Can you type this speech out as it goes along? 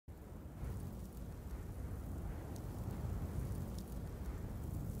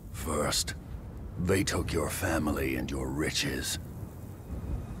First, they took your family and your riches.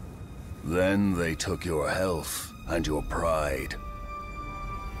 Then they took your health and your pride.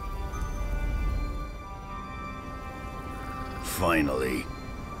 Finally,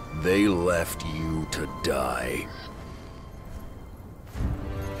 they left you to die.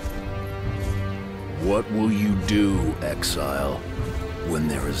 What will you do, exile, when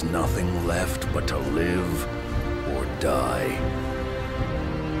there is nothing left but to live or die?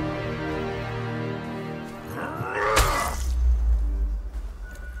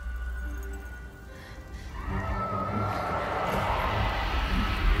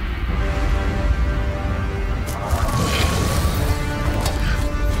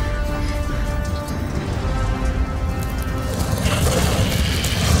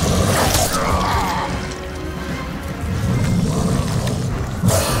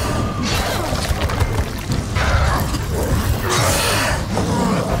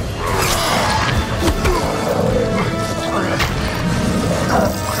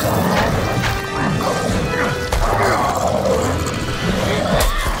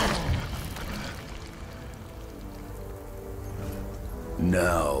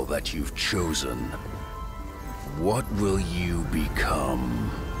 Now that you've chosen, what will you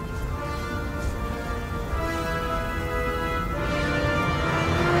become?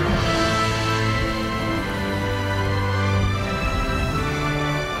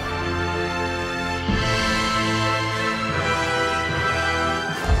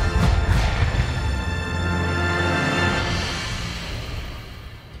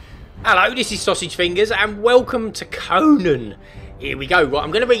 Hello, this is Sausage Fingers, and welcome to Conan. Here we go. Right,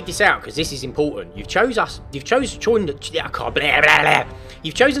 I'm going to read this out because this is important. You've chosen to join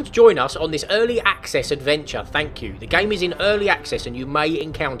us on this early access adventure. Thank you. The game is in early access and you may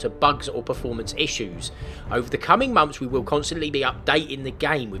encounter bugs or performance issues. Over the coming months, we will constantly be updating the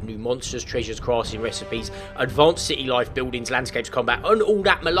game with new monsters, treasures, crafting recipes, advanced city life, buildings, landscapes, combat, and all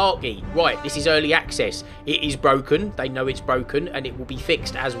that malarkey. Right, this is early access. It is broken. They know it's broken, and it will be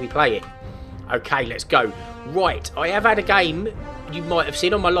fixed as we play it. Okay, let's go. Right, I have had a game you might have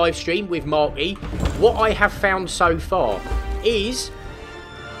seen on my live stream with Marky. What I have found so far is...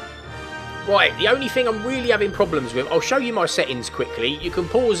 Right, the only thing I'm really having problems with... I'll show you my settings quickly. You can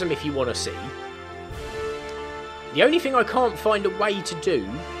pause them if you want to see. The only thing I can't find a way to do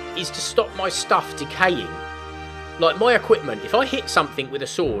is to stop my stuff decaying. Like my equipment, if I hit something with a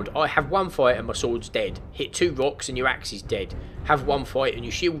sword, I have one fight and my sword's dead. Hit 2 rocks and your axe is dead. Have one fight and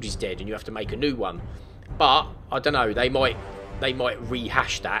your shield is dead and you have to make a new one. But, I don't know, they might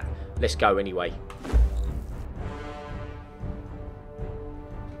rehash that. Let's go anyway.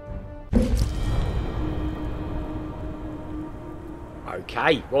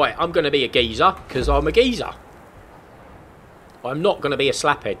 Okay, right, I'm going to be a geezer, because I'm a geezer. I'm not going to be a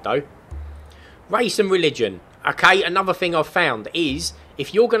slaphead, though. Race and religion. Okay, another thing I've found is,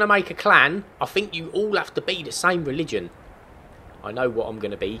 if you're going to make a clan, I think you all have to be the same religion. I know what I'm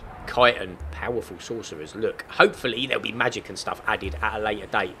going to be. Chiton, powerful sorcerers. Look, hopefully there'll be magic and stuff added at a later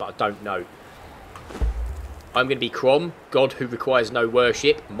date, but I don't know. I'm going to be Crom, god who requires no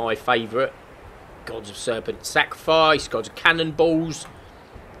worship, my favourite. Gods of serpent sacrifice, gods of cannonballs,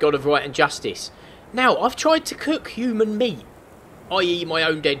 god of right and justice. Now, I've tried to cook human meat, i.e. my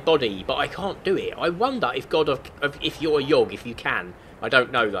own dead body, but I can't do it. I wonder if if you're a Yogg, if you can. I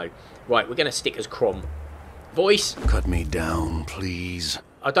don't know, though. Right, we're going to stick as Crom. Voice. Cut me down, please.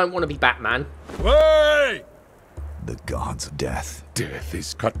 I don't want to be Batman. Hey! The gods of death. Death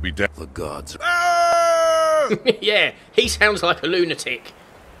is cut me down. The gods. Ah! Yeah, he sounds like a lunatic.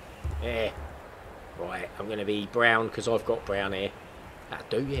 Yeah. Right, I'm going to be brown because I've got brown hair.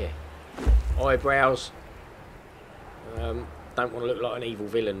 That'll do, yeah. Eyebrows. Don't want to look like an evil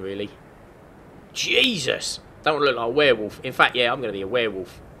villain, really. Jesus! Don't want to look like a werewolf. In fact, yeah, I'm going to be a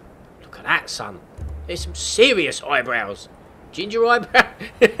werewolf. Look at that, son. There's some serious eyebrows. Ginger eyebrow.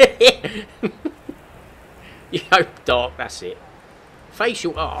 You know, dark, that's it.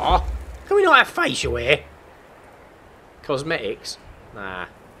 Facial. Ah, can we not have facial hair? Cosmetics? Nah.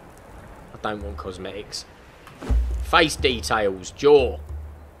 I don't want cosmetics. Face details. Jaw.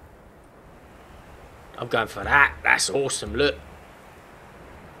 I'm going for that. That's awesome. Look.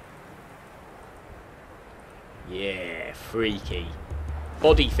 Yeah, freaky.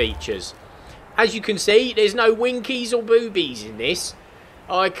 Body features. As you can see, there's no winkies or boobies in this.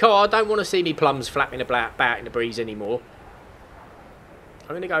 I don't want to see me plums flapping about in the breeze anymore. I'm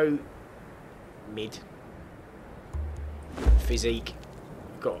going to go mid. Physique.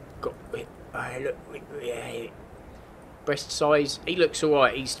 Got look, yeah. Breast size. He looks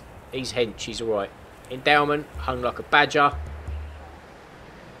alright. He's hench. He's alright. Endowment. Hung like a badger.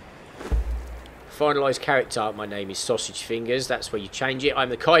 finalise character. My name is Sausage Fingers. That's where you change it. I'm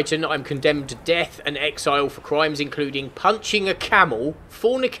the Chiton. I'm condemned to death and exile for crimes including punching a camel,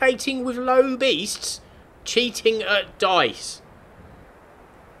 fornicating with low beasts, cheating at dice.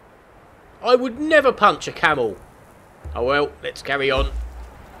 I would never punch a camel. Oh well, let's carry on.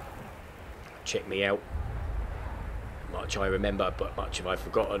 Check me out. Much I remember, but much have I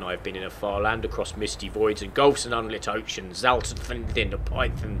forgotten. I have been in a far land across misty voids and gulfs and unlit oceans. Zaltafindin, a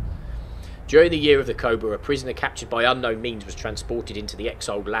python. During the year of the Cobra, a prisoner captured by unknown means was transported into the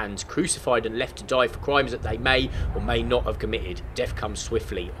exiled lands, crucified and left to die for crimes that they may or may not have committed. Death comes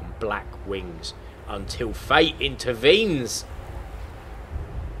swiftly on black wings until fate intervenes.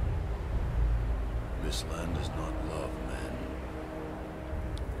 This land is not love, man.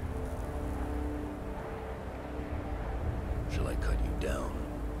 Shall I cut you down?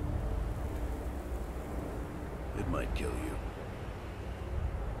 It might kill you.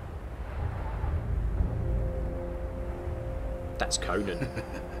 That's Conan. It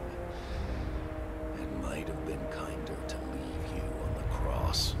might have been kinder to leave you on the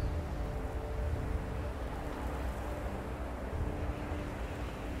cross.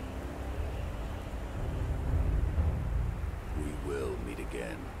 We will meet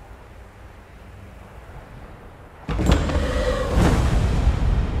again.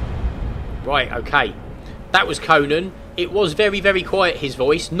 Right, okay. That was Conan. It was very, very quiet, his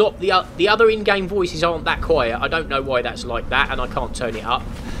voice. Not the other in-game voices aren't that quiet. I don't know why that's like that, and I can't turn it up.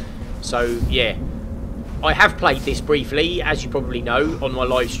 So, yeah. I have played this briefly, as you probably know, on my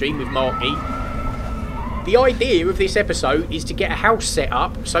live stream with Marky. The idea of this episode is to get a house set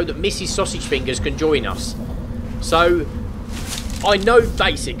up so that Mrs. Sausage Fingers can join us. So, I know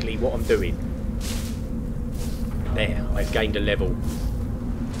basically what I'm doing. There, I've gained a level.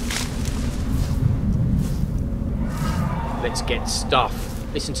 Let's get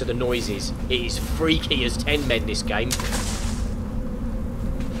stuff. Listen to the noises. It is freaky as 10 men, this game.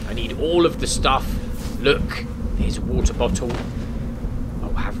 I need all of the stuff. Look, there's a water bottle.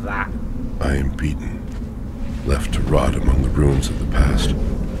 I'll have that. I am beaten, left to rot among the ruins of the past.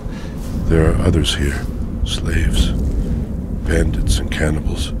 There are others here, slaves, bandits and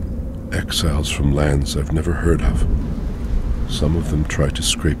cannibals, exiles from lands I've never heard of. Some of them try to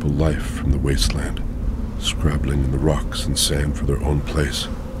scrape a life from the wasteland, scrabbling in the rocks and sand for their own place.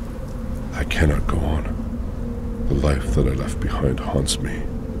 I cannot go on. The life that I left behind haunts me.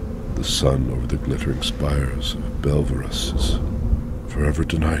 The sun over the glittering spires of Belverus has forever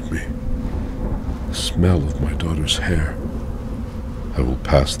denied me. The smell of my daughter's hair. I will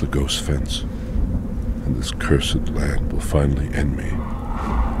pass the ghost fence, and this cursed land will finally end me.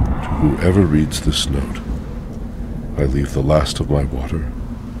 To whoever reads this note, I leave the last of my water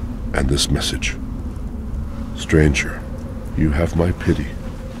and this message. Stranger, you have my pity.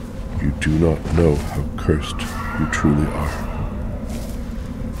 You do not know how cursed you truly are.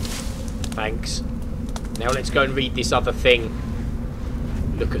 Thanks. Now let's go and read this other thing.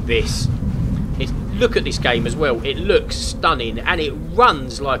 Look at this. Look at this game as well. It looks stunning and it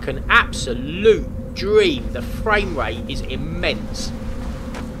runs like an absolute dream. The frame rate is immense.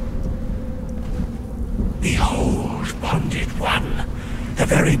 Behold, bonded one, the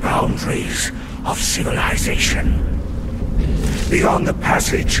very boundaries of civilization. Beyond the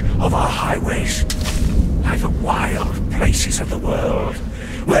passage of our highways lie the wild places of the world,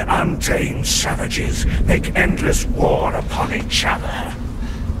 where untamed savages make endless war upon each other.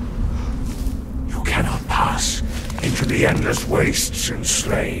 You cannot pass into the endless wastes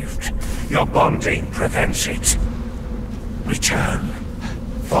enslaved. Your bonding prevents it. Return.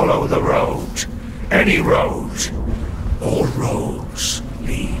 Follow the road. Any road. All roads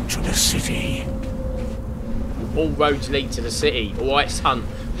lead to the city. All roads lead to the city. Alright, son.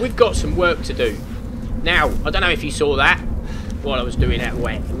 We've got some work to do. Now, I don't know if you saw that while I was doing that.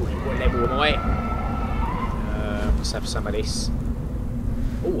 What level am I? Let's have some of this.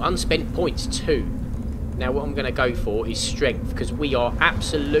 Oh, unspent points 2. Now what I'm going to go for is strength, because we are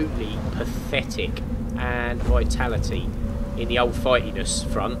absolutely pathetic. And vitality. In the old fightiness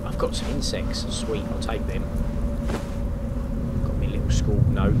front, I've got some insects. Sweet, I'll take them. Got me a little school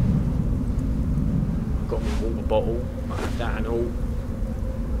note. Got me a water bottle. I'll have that and all.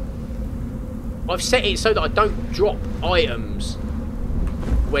 I've set it so that I don't drop items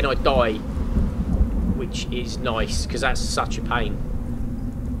when I die, which is nice, because that's such a pain.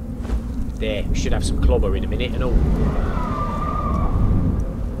 There, we should have some clobber in a minute and all.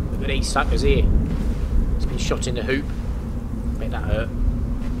 Look at these suckers here. He's been shot in the hoop. Bet that hurt.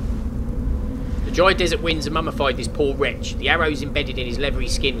 The dry desert winds have mummified this poor wretch. The arrows embedded in his leathery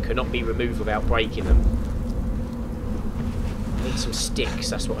skin cannot be removed without breaking them. I need some sticks,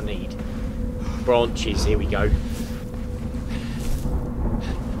 that's what I need. Branches, here we go.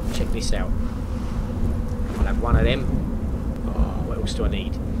 Check this out. I'll have one of them. Oh, what else do I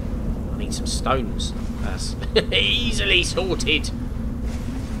need? I need some stones. That's easily sorted.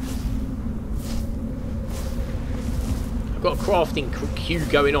 I've got a crafting queue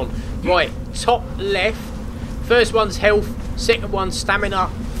going on. Right, top left. First one's health. Second one's stamina.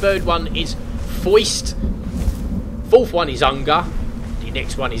 Third one is foist. Fourth one is hunger. The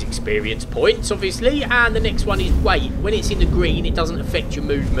next one is experience points, obviously. And the next one is weight. When it's in the green, it doesn't affect your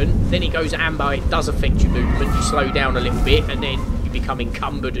movement. Then it goes amber, it does affect your movement. You slow down a little bit and then you become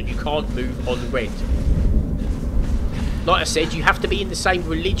encumbered and you can't move on red. Like I said, you have to be in the same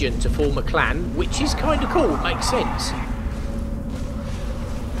religion to form a clan, which is kind of cool. It makes sense.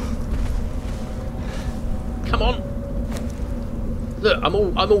 Come on. Look, I'm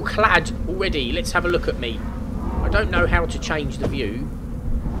all clad already. Let's have a look at me. I don't know how to change the view,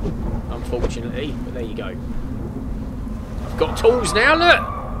 unfortunately, but there you go. I've got tools now,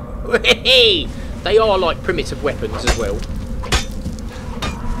 look! They are like primitive weapons as well.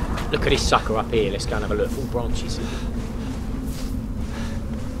 Look at this sucker up here. Let's go and have a look. All branches.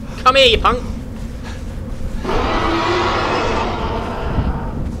 Come here, you punk!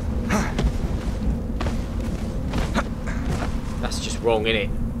 That's just wrong, innit?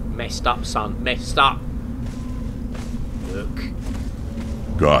 Messed up, son. Messed up. Look.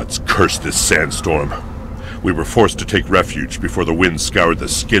 Gods curse this sandstorm. We were forced to take refuge before the wind scoured the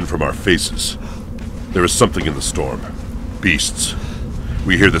skin from our faces. There is something in the storm. Beasts.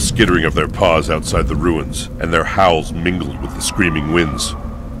 We hear the skittering of their paws outside the ruins, and their howls mingled with the screaming winds.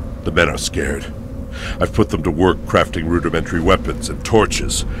 The men are scared. I've put them to work crafting rudimentary weapons and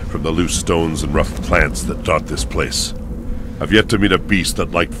torches from the loose stones and rough plants that dot this place. I've yet to meet a beast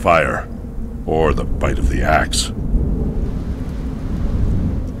that liked fire, or the bite of the axe.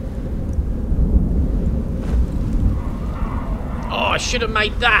 Oh, I should have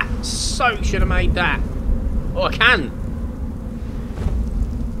made that. So should have made that. Oh, I can.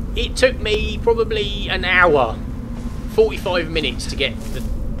 It took me probably an hour, 45 minutes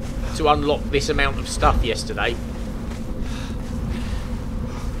to unlock this amount of stuff yesterday.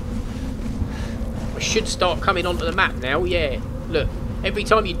 I should start coming onto the map now, yeah. Look, every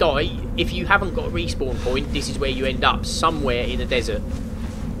time you die, if you haven't got a respawn point, this is where you end up, somewhere in a desert.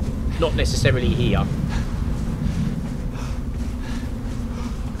 Not necessarily here.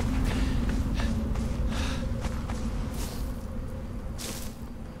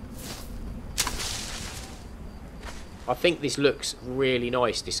 I think this looks really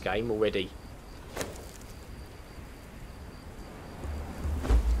nice, this game, already.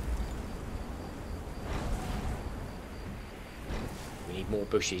 We need more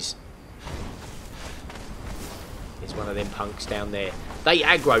bushes. There's one of them punks down there. They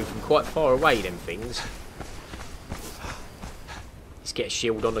aggro from quite far away, them things. Let's get a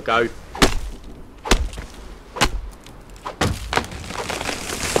shield on the go.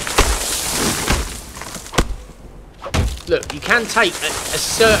 Look, you can take a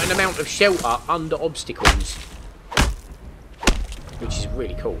certain amount of shelter under obstacles, which is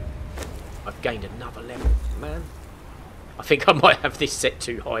really cool. I've gained another level, man. I think I might have this set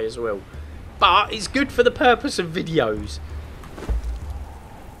too high as well. But it's good for the purpose of videos.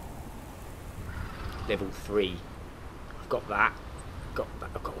 Level 3. I've got that.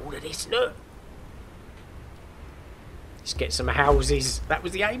 I've got all of this, look. Let's get some houses. That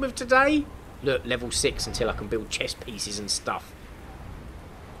was the aim of today. Look, level 6 until I can build chest pieces and stuff.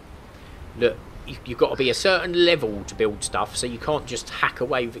 Look, you've got to be a certain level to build stuff, so you can't just hack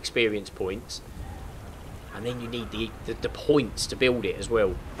away with experience points. And then you need the points to build it as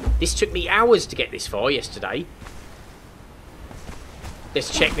well. This took me hours to get this far yesterday.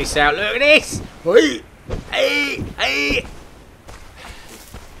 Let's check this out. Look at this! Hey!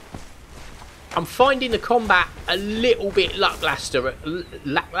 I'm finding the combat a little bit lackluster at the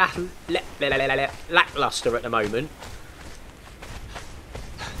moment.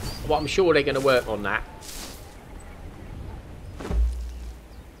 Well, I'm sure they're going to work on that.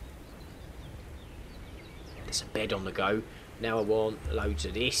 There's a bed on the go. Now I want loads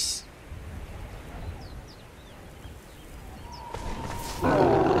of this.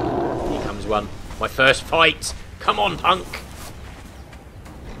 Here comes one. My first fight. Come on, punk.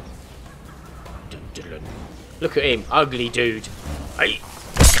 Look at him, ugly dude. Hey.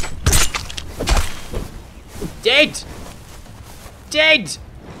 Dead! Dead!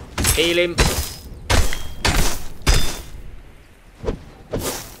 Heal him.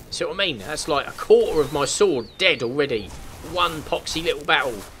 See what I mean? That's like a quarter of my sword dead already. One poxy little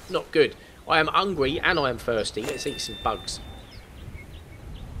battle. Not good. I am hungry and I am thirsty. Let's eat some bugs.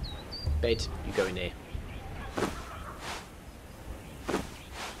 Bed, you go in there.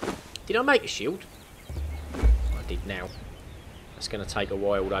 Did I make a shield? I did now. That's going to take a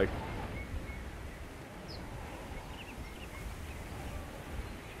while though.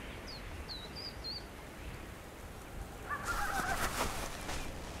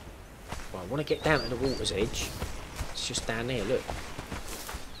 Well, I want to get down to the water's edge. It's just down there, look.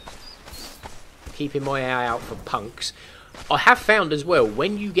 Keeping my eye out for punks. I have found as well,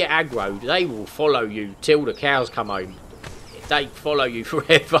 when you get aggroed, they will follow you till the cows come home. They follow you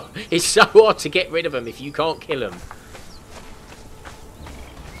forever. It's so hard to get rid of them if you can't kill them.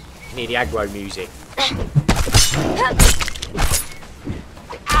 You need the aggro music.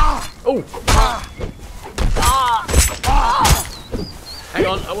 Oh! Hang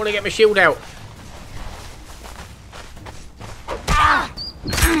on, I want to get my shield out.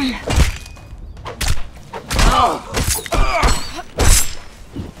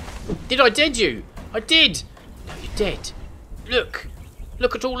 Did I dead you? I did! No, you're dead. Look!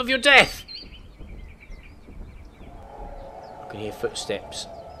 Look at all of your death! I can hear footsteps.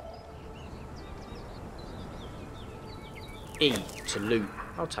 E to loot.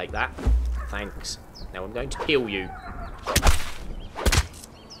 I'll take that. Thanks. Now I'm going to heal you.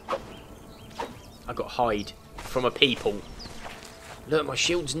 I got hide from a people. Look, my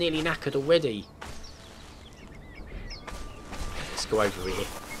shield's nearly knackered already. Let's go over here.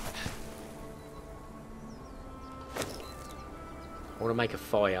 I want to make a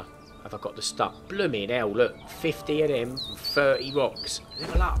fire. Have I got the stuff? Blooming hell, look. 50 of them, 30 rocks.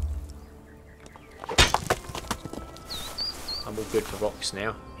 Level up. I'm all good for rocks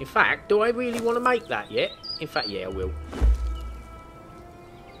now. In fact, do I really want to make that yet? In fact, yeah, I will.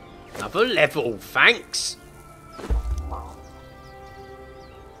 Another level, thanks.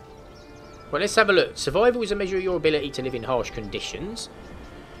 Well, let's have a look. Survival is a measure of your ability to live in harsh conditions.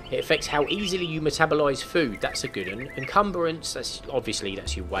 It affects how easily you metabolise food. That's a good one. Encumbrance, that's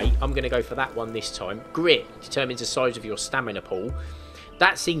your weight. I'm going to go for that one this time. Grit determines the size of your stamina pool.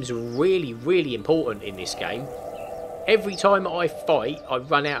 That seems really, really important in this game. Every time I fight, I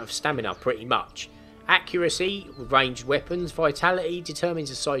run out of stamina pretty much. Accuracy, ranged weapons. Vitality determines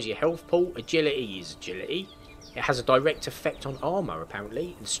the size of your health pool. Agility is agility. It has a direct effect on armour,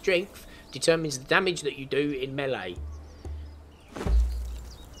 apparently. And strength determines the damage that you do in melee.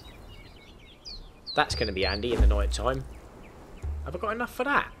 That's going to be handy in the night time. Have I got enough for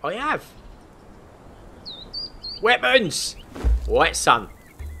that? I have. Weapons! Right, son.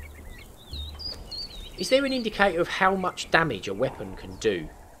 Is there an indicator of how much damage a weapon can do?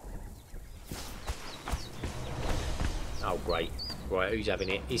 Oh, great. Right, who's having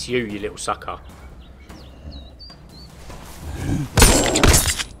it? It's you, you little sucker.